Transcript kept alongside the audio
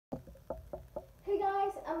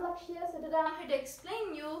I'm Lakshya. So today I'm here to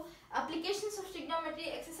explain you applications of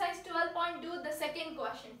trigonometry exercise 12.2, the second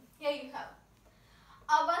question. Here you have.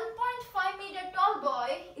 A 1.5 meter tall boy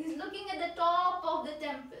is looking at the top of the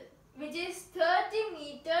temple, which is 30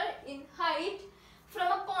 meter in height from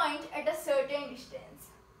a point at a certain distance.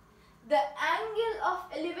 The angle of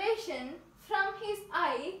elevation from his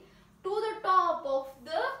eye to the top of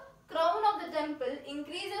the crown of the temple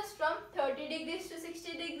increases from 30 degrees to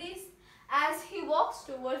 60 degrees as he walks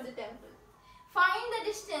towards the temple. Find the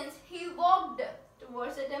distance he walked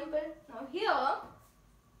towards the temple. Now here,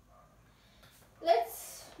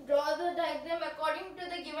 let's draw the diagram according to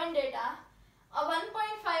the given data. A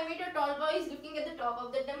 1.5 meter tall boy is looking at the top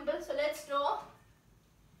of the temple. So let's draw.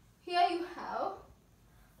 Here you have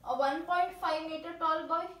a 1.5 meter tall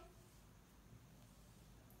boy.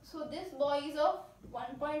 So this boy is of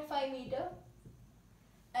 1.5 meter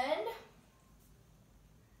and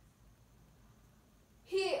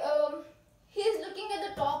he is looking at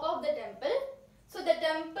the top of the temple. So the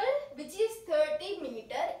temple, which is 30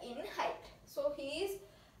 meter in height. So he is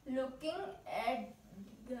looking at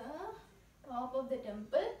the top of the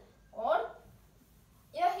temple, or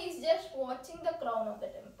yeah, he is just watching the crown of the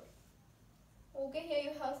temple. Okay, here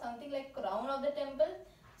you have something like crown of the temple.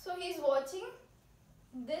 So he is watching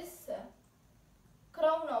this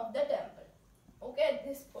crown of the temple. Okay, at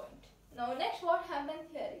this point. Now next what happens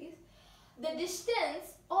here is the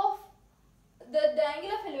distance of the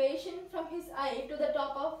angle of elevation from his eye to the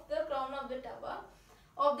top of the crown of the tower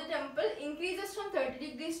of the temple increases from 30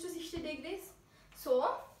 degrees to 60 degrees.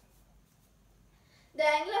 So the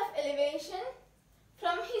angle of elevation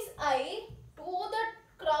from his eye to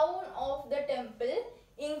the crown of the temple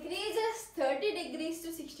increases 30 degrees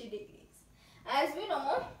to 60 degrees. As we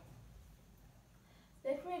know,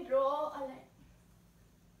 let me draw a line.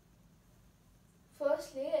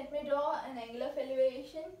 Firstly, let me draw an angle of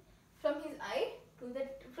elevation from his eye to the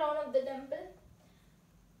crown of the temple.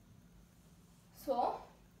 So,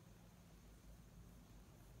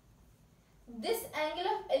 this angle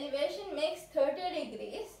of elevation makes 30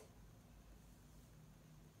 degrees.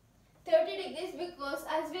 30 degrees because,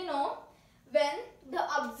 as we know, as the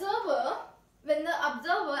observer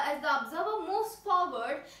moves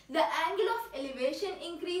forward, the angle of elevation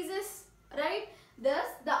increases, right? Thus,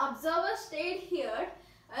 the observer stayed here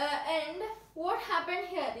and what happened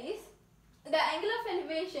here is the angle of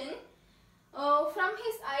elevation from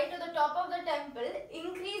his eye to the top of the temple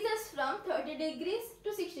increases from 30 degrees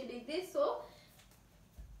to 60 degrees. So,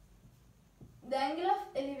 the angle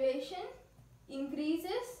of elevation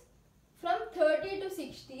increases from 30 to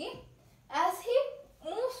 60 as he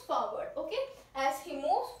moves forward. Okay, as he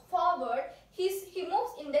moves forward, he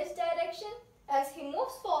moves in this direction. As he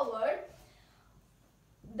moves forward,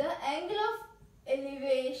 the angle of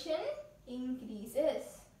elevation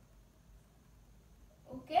increases.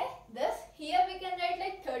 Okay, thus here we can write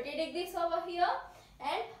like 30 degrees over here,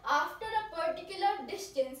 and after a particular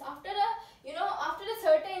distance, after a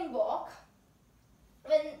certain walk,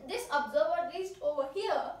 when this observer reached over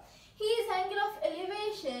here, his angle of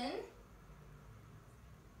elevation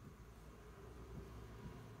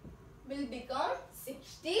will become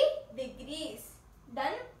 60 degrees.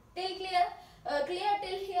 Done? Till clear? Clear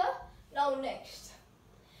till here? Now next,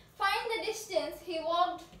 find the distance he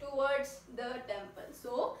walked towards the temple.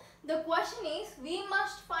 So the question is, we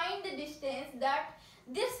must find the distance that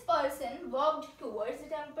this person walked towards the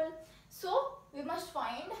temple. So we must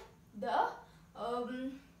find the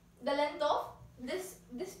length of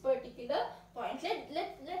this particular point.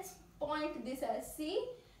 Let's point this as C.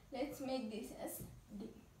 Let's make this as D.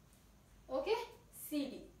 Okay,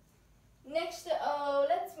 CD. Next,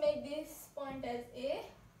 let's make this point as A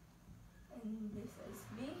and this as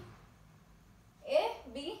B. A,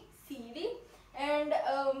 B, C, D, and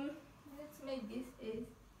let's make this as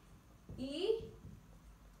E.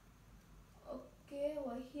 Okay,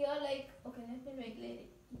 over here, like, okay, let me make it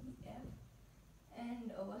E, F,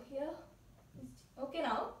 and over here is G. Okay,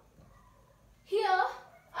 now here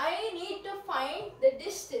I need to find the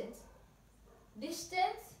distance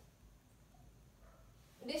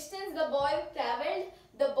the boy travelled,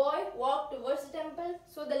 the boy walked towards the temple.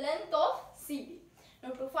 So the length of CD. Now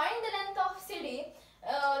to find the length of CD,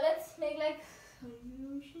 let's make like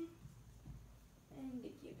solution and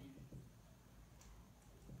given.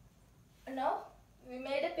 Now we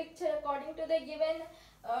made a picture according to the given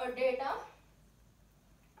data.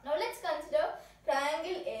 Now let's consider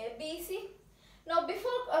triangle ABC. Now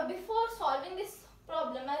before solving this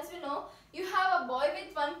problem, as we know, you have a boy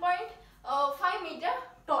with 1.5 meter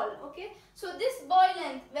tall. Okay, so this boy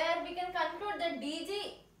length, where we can conclude that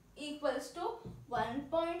DG equals to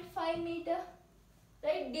 1.5 meter.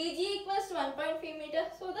 right? DG equals to 1.5 meter.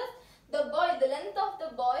 So the length of the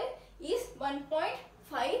boy is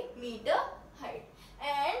 1.5 meter height.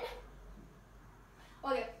 And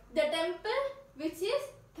okay, the temple which is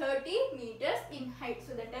 30 meters in height.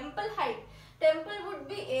 So the temple would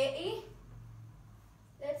be AE.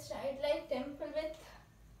 Let's write like temple with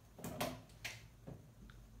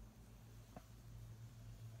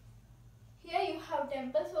here you have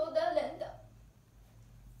temple, so the length.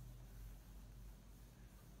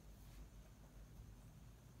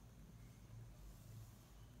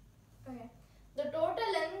 Okay. The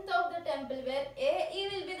total length of the temple, where AE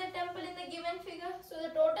will be the temple in the given figure. So the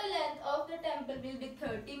total length of the temple will be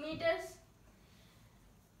 30 meters.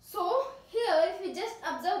 So here if we just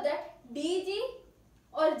observe that DG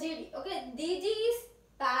or GD, okay, DG is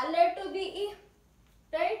parallel to BE,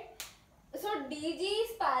 right? So DG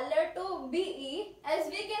is parallel to BE, as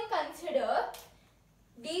we can consider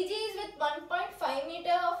DG is with 1.5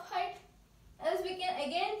 meter of height, as we can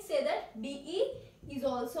again say that DE is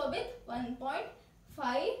also with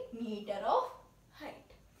 1.5 meter of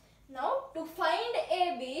height. Now to find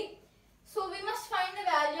AB, so we must find the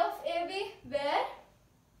value of AB, where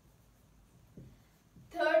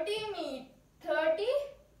 30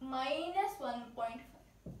 minus 1.5.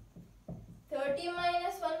 30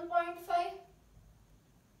 minus 1.5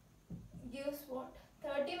 gives what?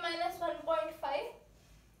 30 minus 1.5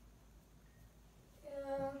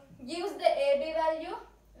 gives the AB value,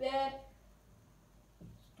 where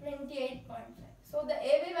 28.5. So the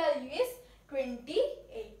AB value is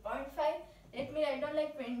 28.5. Let me write down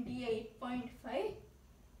like 28.5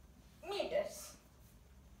 meters.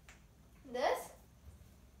 Thus,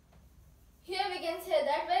 here we can say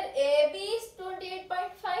that where AB is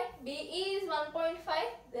 28.5, BE is 1.5,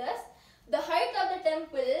 thus the height of the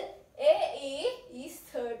temple AE is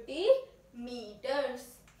 30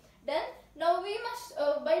 meters. Then now we must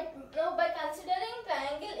by considering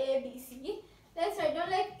triangle ABC, let's write down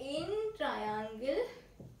like in triangle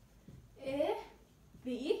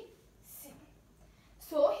ABC.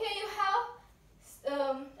 So here you have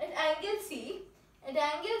at angle C. At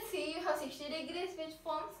angle C you have 60 degrees which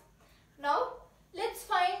forms. Now let's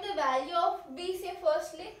find the value of BC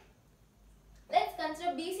firstly. Let's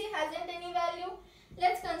consider BC hasn't any value.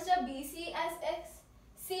 Let's consider BC as X,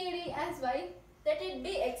 CD as Y. Let it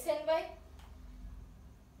be X and Y.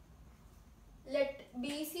 Let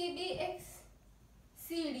BC be X,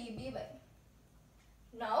 CD be Y.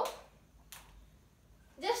 Now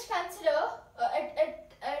just consider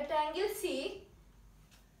at angle C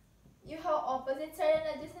you have opposite side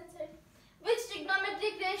and adjacent side. Which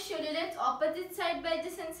trigonometric ratio relates opposite side by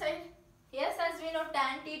adjacent side? Yes, as we know,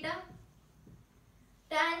 tan theta.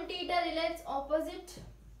 Tan theta relates opposite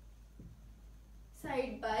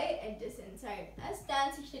side by adjacent side as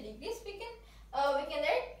tan 60 degrees. We can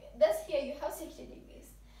write, thus here you have 60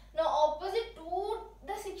 degrees. Now opposite to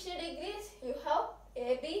the 60 degrees you have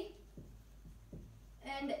AB,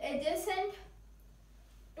 and adjacent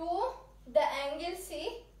to the angle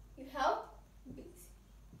C you have BC.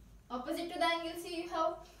 Opposite to the angle C you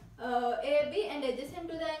have AB, and adjacent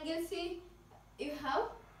to the angle C you have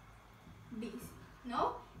BC.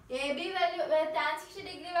 Now AB value, where tan 60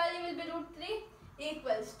 degree value will be root 3,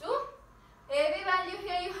 equals to AB value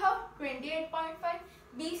here you have 28.5.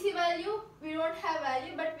 BC value we don't have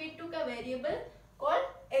value, but we took a variable called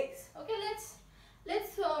X. Okay,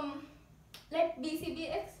 let's let BC be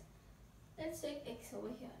X. Let's take X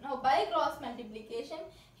over here. Now by cross multiplication,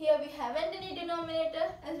 here we haven't any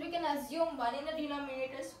denominator, as we can assume 1 in the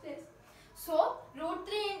denominator's place. So root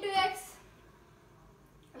 3 into X,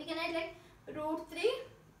 we can write like root 3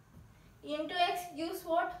 into X gives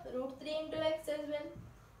what? Root 3 into X as well.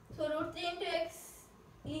 So root 3 into X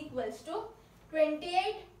equals to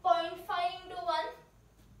 28.5 into 1.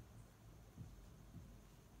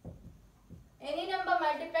 Any number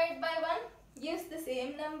multiplied by 1 gives the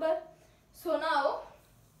same number. So now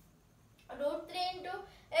root 3 into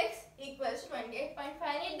X equals 28.5.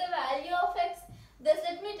 I need the value of X. Thus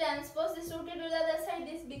let me transpose this root 2 to the other side.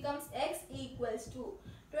 This becomes X equals to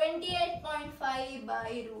 28.5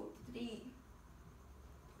 by root 3.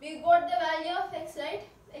 We got the value of X, right?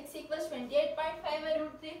 X equals 28.5 by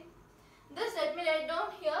root 3. Thus let me write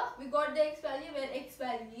down here. We got the X value, where X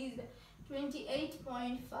value is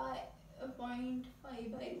 28.5 by root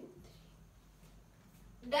 3.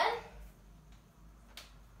 Done?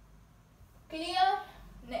 Clear?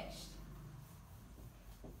 Next.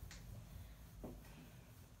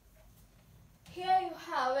 Here you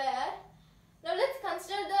have where, now let's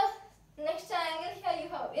consider the next triangle. Here you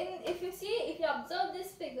have, if you observe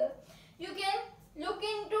this figure, you can look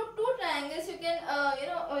into two triangles. You can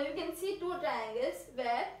you can see two triangles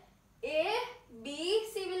where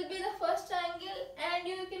ABC will be the first triangle, and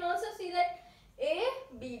you can also see that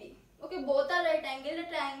ABD. Okay, both are right angle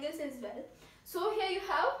triangles as well. So here you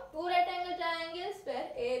have two right angle triangles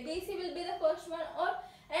where ABC will be the first one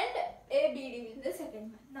and ABD will be the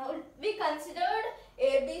second one. Now we considered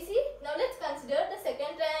ABC. Now let's consider the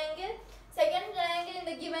second triangle. Second triangle in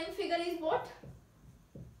the given figure is what?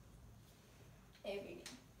 ABD.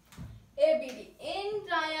 ABD. In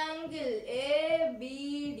triangle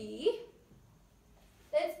ABD,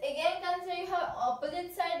 let's again consider you have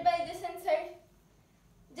opposite side by adjacent side.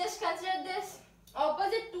 Just consider this.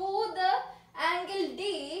 Opposite to the angle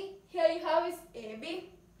D, here you have is AB.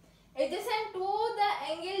 Adjacent to the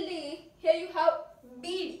angle D, here you have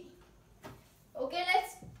BD. Okay,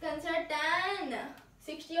 let's consider tan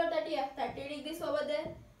 60 or 30, 30 degrees over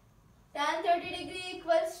there. Tan 30 degree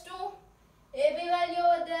equals to AB value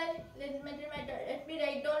over there. Let me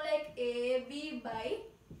write down like AB by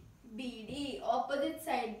BD. Opposite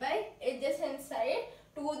side by adjacent side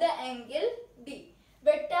to the angle D.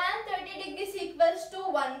 But tan 30 degrees equals to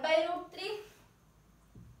 1 by root 3.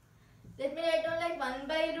 Let me write down like 1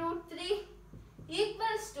 by root 3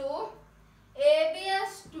 equals to AB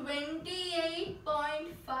as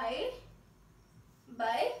 28.5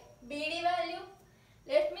 by BD value.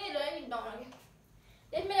 Let me write it down again.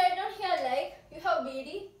 Let me write down here like you have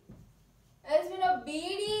BD. As we know,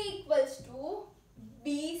 BD equals to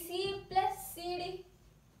BC plus CD.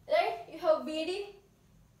 Right? You have BD,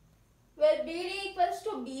 where BD equals to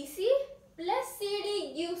BC plus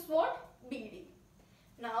CD gives what? BD.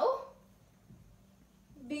 Now,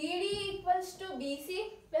 BD equals to BC,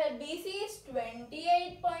 where BC is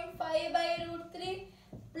 28.5 by root 3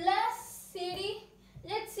 plus CD.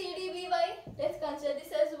 Let CD be Y. Let's consider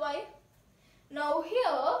this as Y. Now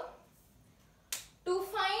here, to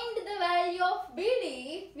find the value of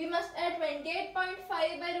BD, we must add 28.5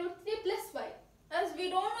 by root 3 plus Y. As we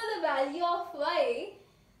don't know the value of Y,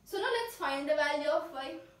 so now let's find the value of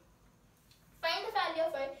Y. Find the value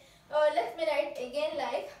of Y. Let me write again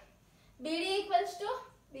like BD equals to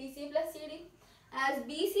BC plus CD. As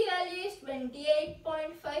BC value is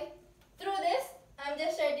 28.5. Through this, I am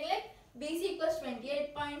just writing like BC equals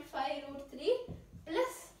 28.5 root 3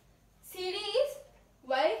 plus CD is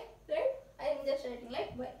Y, right? I am just writing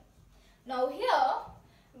like Y. Now here,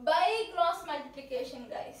 by cross multiplication,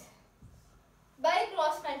 guys. By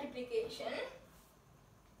cross multiplication,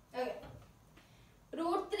 okay.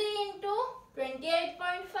 Root 3 into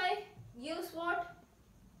 28.5 gives what?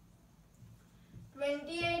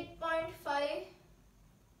 28.5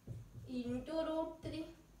 into root 3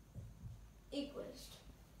 equals to.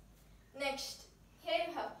 Next, here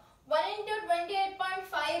you have 1 into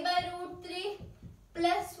 28.5 by root 3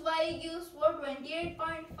 plus Y gives what?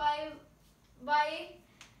 28.5 by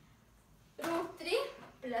root 3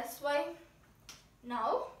 plus Y.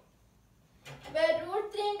 Now, where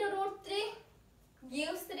root 3 into root 3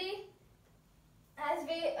 gives 3, as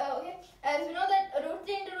we know that root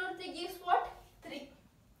 3 into root 3 gives what? 3.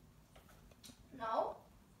 Now,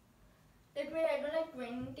 let me write down like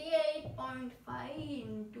 28.5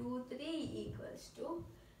 into 3 equals to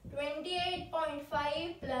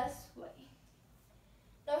 28.5 plus Y.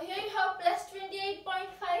 Now here you have plus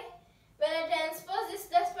 28.5. When I transpose this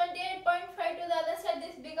plus 28.5 to the other side,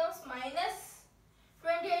 this becomes minus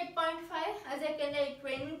 28.5. As I can write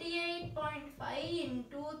 28.5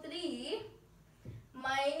 into 3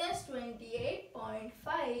 minus 28.5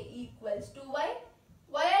 equals to Y.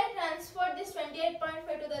 Why I transferred this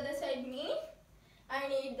 28.5 to the other side means I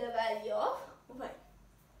need the value of Y.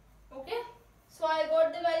 Okay. So I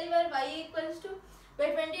got the value where Y equals to,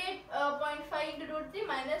 where 28.5 into root 3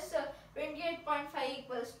 minus 28.5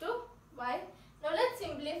 equals to Y. Now let's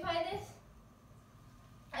simplify this.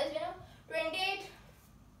 As we know,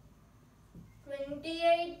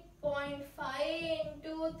 28.5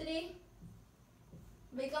 into 3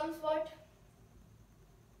 becomes what?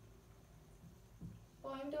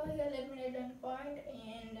 Point over here, let me write down point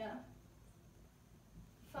and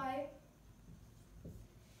 5.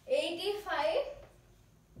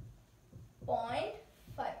 85.5.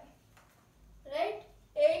 Right?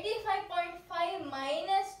 85.5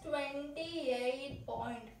 minus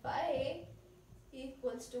 28.5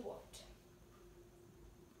 equals to what?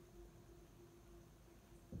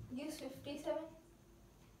 Gives 57.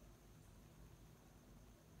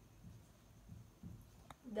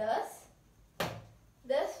 Thus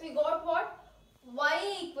we got what?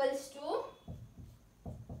 Y equals to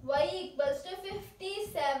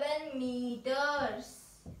 57 meters.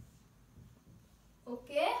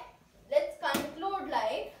 Okay, let's conclude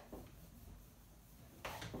like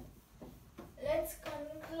let's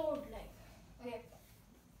conclude like, okay.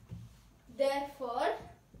 Therefore,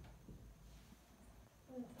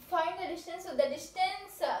 find the distance. So the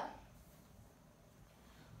distance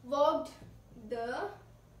walked, the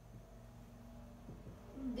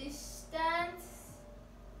distance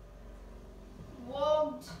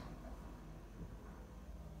walked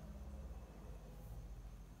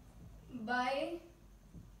by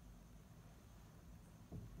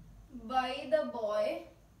the boy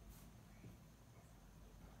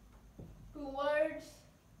towards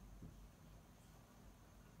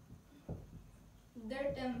the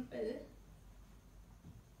temple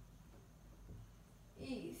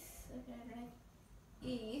is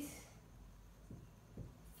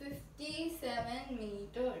 57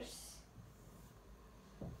 meters.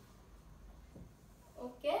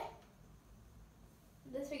 Okay,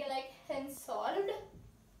 this we can like hence solved.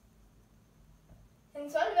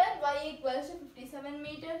 Hence solved when y equals to 57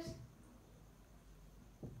 meters.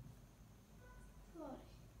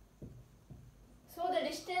 So the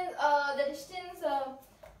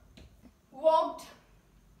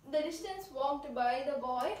distance walked by the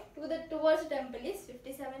boy towards the temple is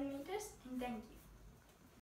 57 meters. And thank you.